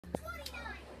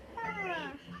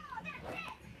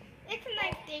It's a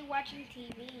nice day watching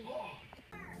TV.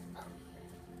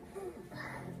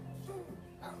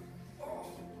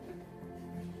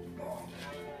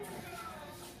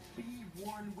 Be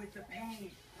one with the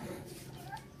pain.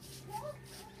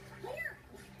 Here,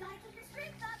 gotta keep your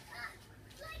strength up.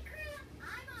 Light cramp,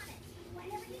 I'm on it.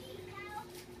 Whatever you need, pal.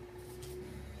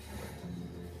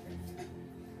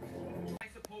 Am I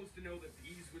supposed to know that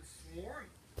bees would swarm?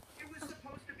 It was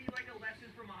supposed to be like a lesson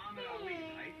from Muhammad Ali,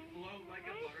 right? Float like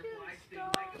a butterfly, sting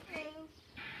like a bee.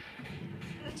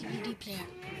 DVD player.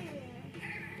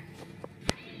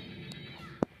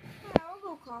 I'll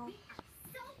go call.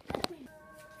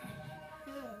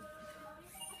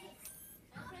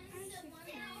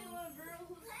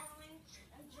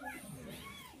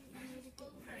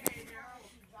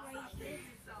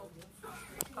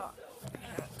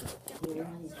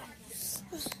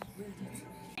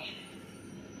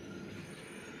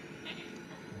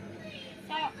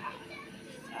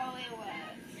 So it was,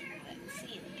 let's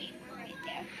see the paper right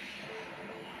there.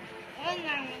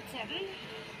 1917.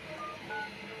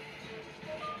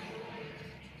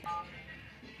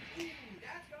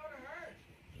 That's gonna hurt.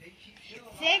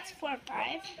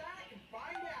 645.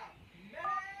 Find out.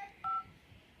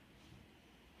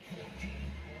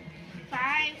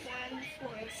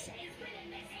 5147.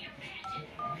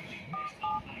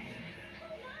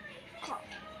 Call.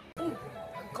 Ooh,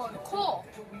 I'm going to call.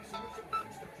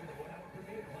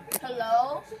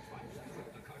 Hello?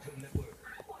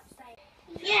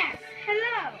 Yes,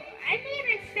 hello. I need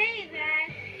to say that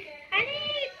I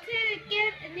need to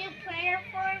get a new player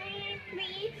for me,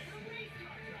 please.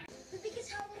 The biggest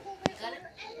holiday Got it?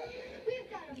 ever. We've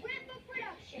got a ramp up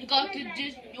production. You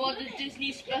want the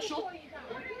Disney special?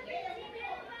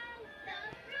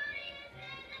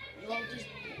 You want this?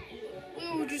 We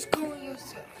were just calling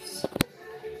yourselves.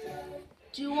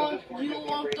 Do you want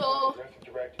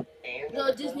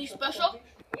the Disney special?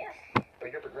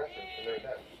 But you're progressive, and they're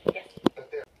them. Yes.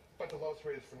 But the lowest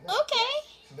rate is from them. Okay,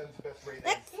 So then the best rate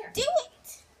let's is. do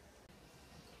it.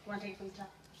 Want to take from the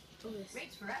top?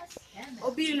 Rates for us. And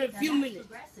I'll be in a few minutes.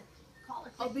 progressive. Call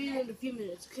it. I'll be in a few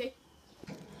minutes, okay?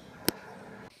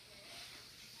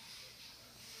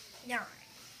 No.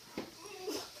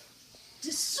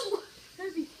 This is so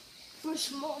heavy for a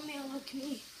small man like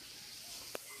me.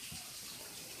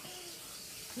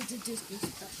 It's a Disney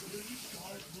special.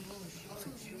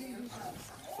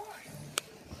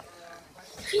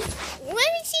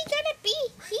 When is he gonna be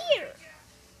here?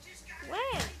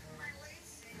 When?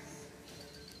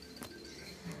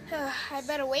 I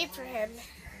better wait for him.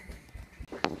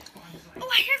 Oh,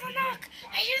 I hear the knock!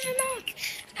 I hear the knock!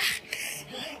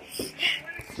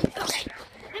 Okay,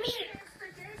 I'm here.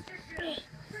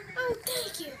 Oh,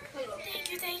 thank you.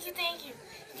 Thank you.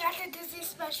 You got the Disney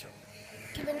special.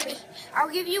 Give it to me. I'll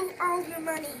give you all your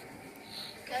money.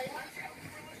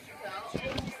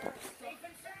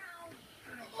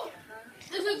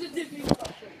 This is the Disney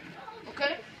special,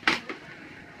 okay?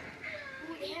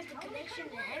 Ooh, they have the connection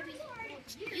and everything.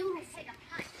 It's beautiful.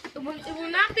 It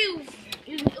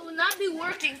will not be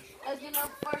working as in our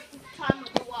first time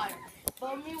with the wire,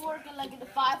 but me working like in the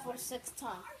 5th or 6th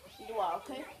time with the wire,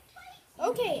 okay?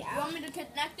 Okay, You want me to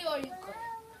connect it or you go?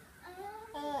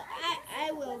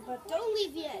 I will, but don't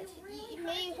leave yet. You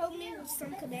may help me with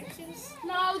some connections.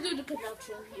 No, I'll do the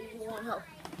connection if you want help.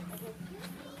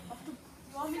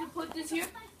 You want me to put this here?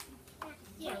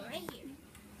 Yeah, right here.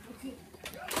 Okay.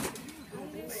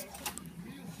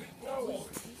 Oh, wait.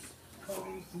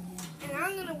 And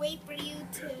I'm gonna wait for you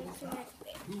to connect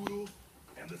it.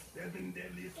 And the 7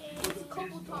 deadliest And a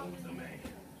couple times.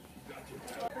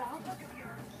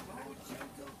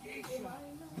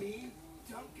 Me,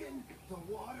 Duncan, the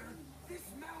water, this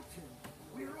mountain.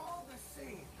 We're all the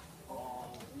same.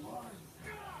 All one.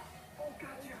 Oh,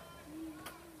 gotcha.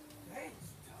 Thanks,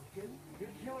 Duncan. Your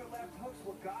killer left hooks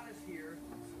what got us here.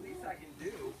 It's the least I can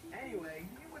do. Anyway,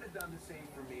 you would have done the same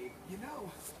for me. You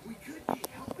know, we could be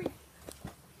helping.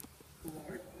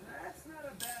 Lord, that's not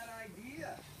a bad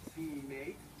idea,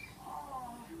 teammate.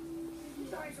 Oh, you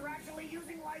guys are actually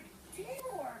using, like,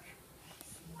 teamwork.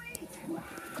 Sweet.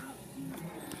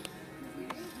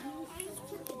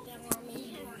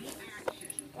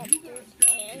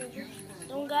 And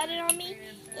don't got it on me.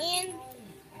 And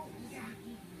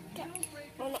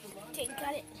oh no, okay,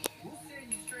 got it.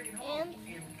 And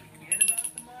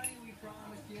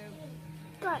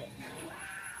got it.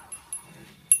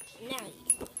 Now you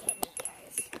can look at me,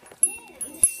 guys.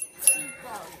 This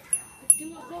seatbelt. Do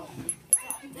it, go.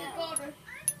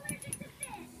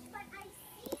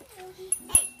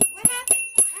 Hey, what happened?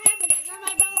 I got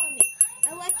my ball on me.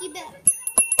 A lucky bell.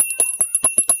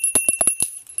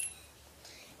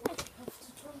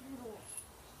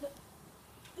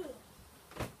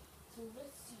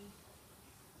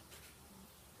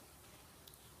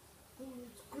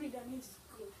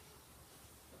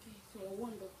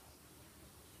 window.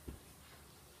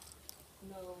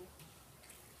 No.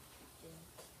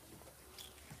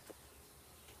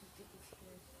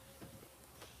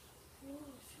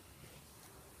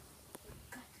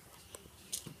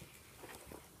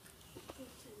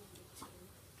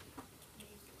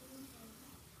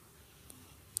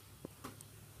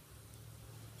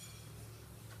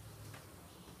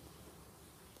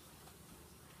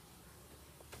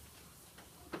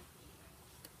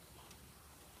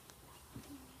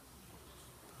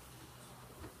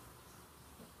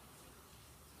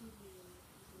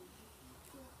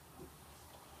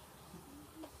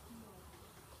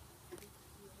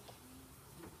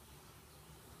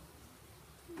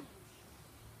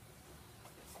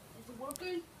 Is it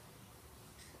working?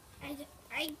 I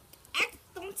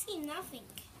don't see nothing.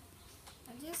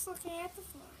 I'm just looking at the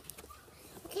floor.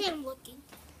 Okay, I'm looking.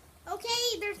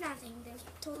 Okay, there's nothing. There's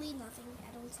totally nothing.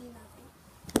 I don't see nothing.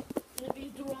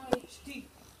 Maybe the wrong HD.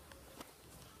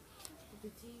 The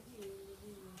TV.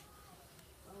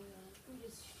 Oh no, who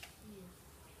is here?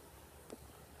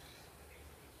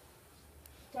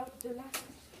 That was the last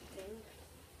thing.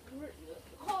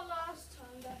 Call last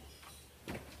time that.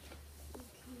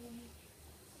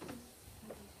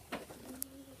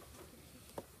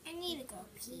 I need to go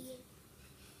pee.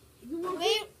 You want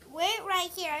Wait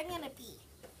right here. I'm gonna pee.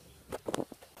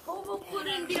 How about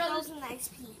putting the That other? was a nice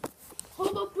pee. How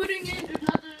about putting in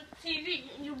another TV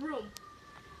in your room?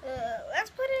 Let's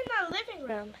put it in my living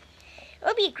room. It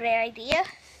would be a great idea.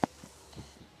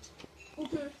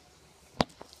 Okay.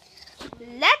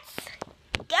 Let's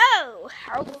go.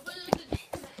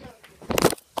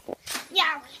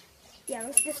 Yeah,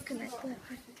 let's disconnect.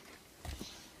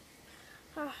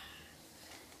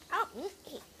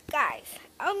 Guys,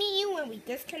 I'll meet you when we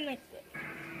disconnect it.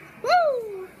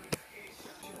 Woo!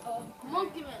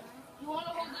 Monkey Man, you want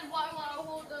to hold this while I want to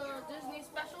hold the Disney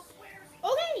special?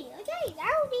 Okay,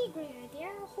 that would be a great idea.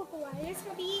 I'll hold the wire. It's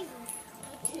gonna be easy.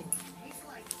 Okay.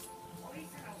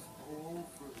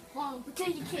 Come on,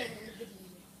 pretend you can't.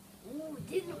 Ooh,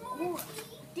 Disney World. I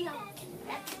think I'll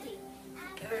connect it.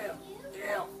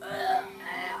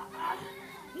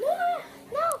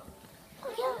 No.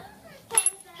 Okay.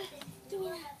 Give me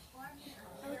that.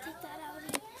 I will take that out.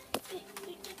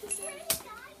 Get this away.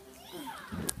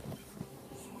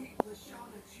 Sweet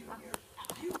Lashana Jr.,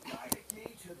 you guided me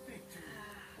to victory.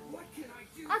 What can I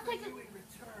do I'll for take you in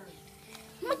return?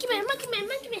 Monkey Man.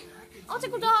 I'll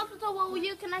take you to the hospital while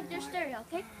you connect your stereo,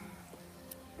 okay?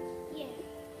 Yeah.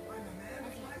 I'm a man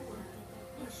of my word.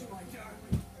 Hush, my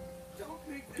darling. Don't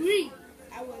make this Three.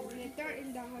 I was in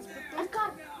the hospital. I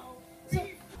got it. So,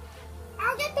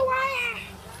 I'll get the wire.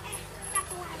 Got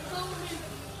the wire.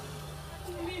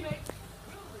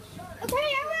 Okay,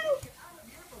 I will.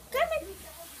 Coming.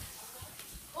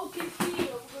 Okay,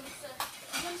 video.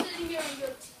 I'm sitting here on your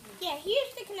TV. Yeah,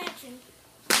 here's the connection.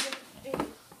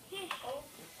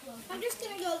 I'm just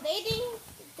gonna go laying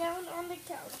down on the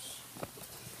couch.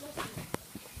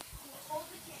 Hold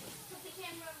put the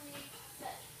camera on me.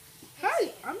 Hi,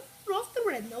 I'm Ralph the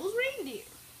Red-Nosed Reindeer.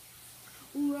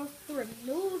 Ralph the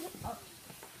Red-Nosed.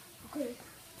 Okay.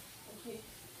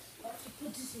 I have to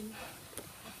put this in.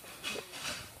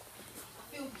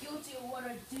 I feel guilty of what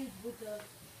I did with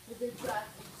the draft.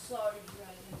 Sorry,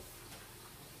 Dragon.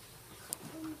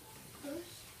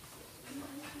 First,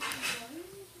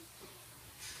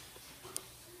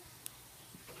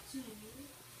 two.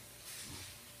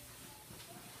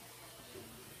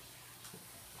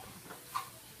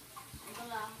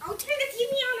 I'll turn the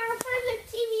TV on. I'll turn the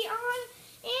TV on.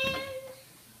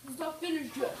 And It's not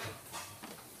finished yet.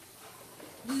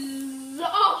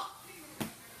 Oh!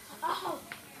 Ow!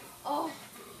 Oh!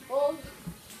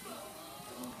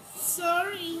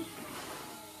 sorry.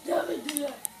 Never do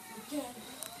that. You can't.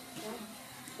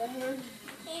 That hurt.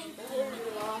 And That hurt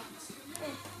a lot.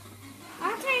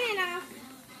 I'll turn it off.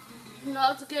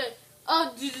 No, it's okay.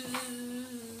 Oh!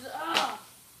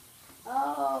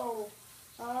 Oh!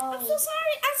 I'm so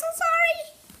sorry. I'm so sorry.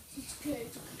 It's okay.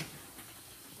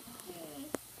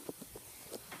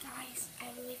 Guys, I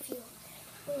really feel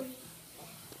really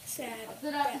sad.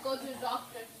 Then I have to go to the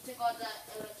doctor to take all that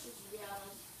electricity out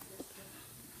of this thing.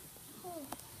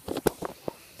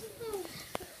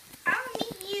 I'll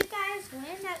meet you guys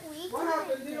when that week. What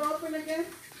happened? Did it open again?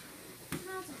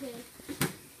 No, it's okay.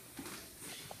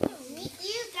 I'll meet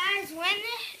you guys when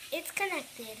it's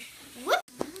connected. Whoop.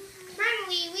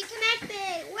 Finally, we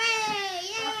connected. Way!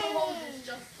 I have to hold Yay! this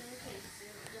just in case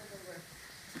it doesn't work.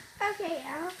 Okay,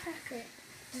 I'll press it.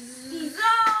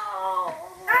 No!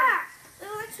 Ah! It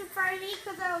electrified me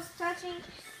because I was touching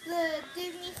the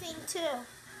Disney thing too.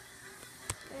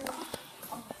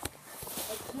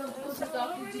 It's gonna put the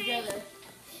stocking together.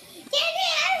 Get me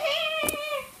out of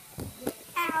here!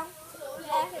 Ow.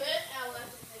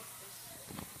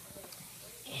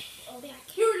 Oh, back.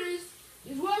 Here it is.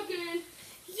 It's working.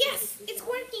 Yes, it's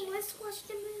working. Let's watch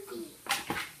the movie.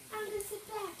 I'm gonna sit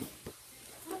back.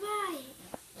 Bye-bye.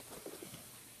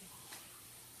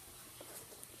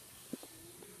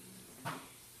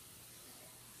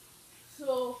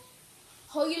 So,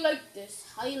 how you like this?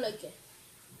 How you like it?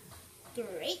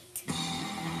 Great.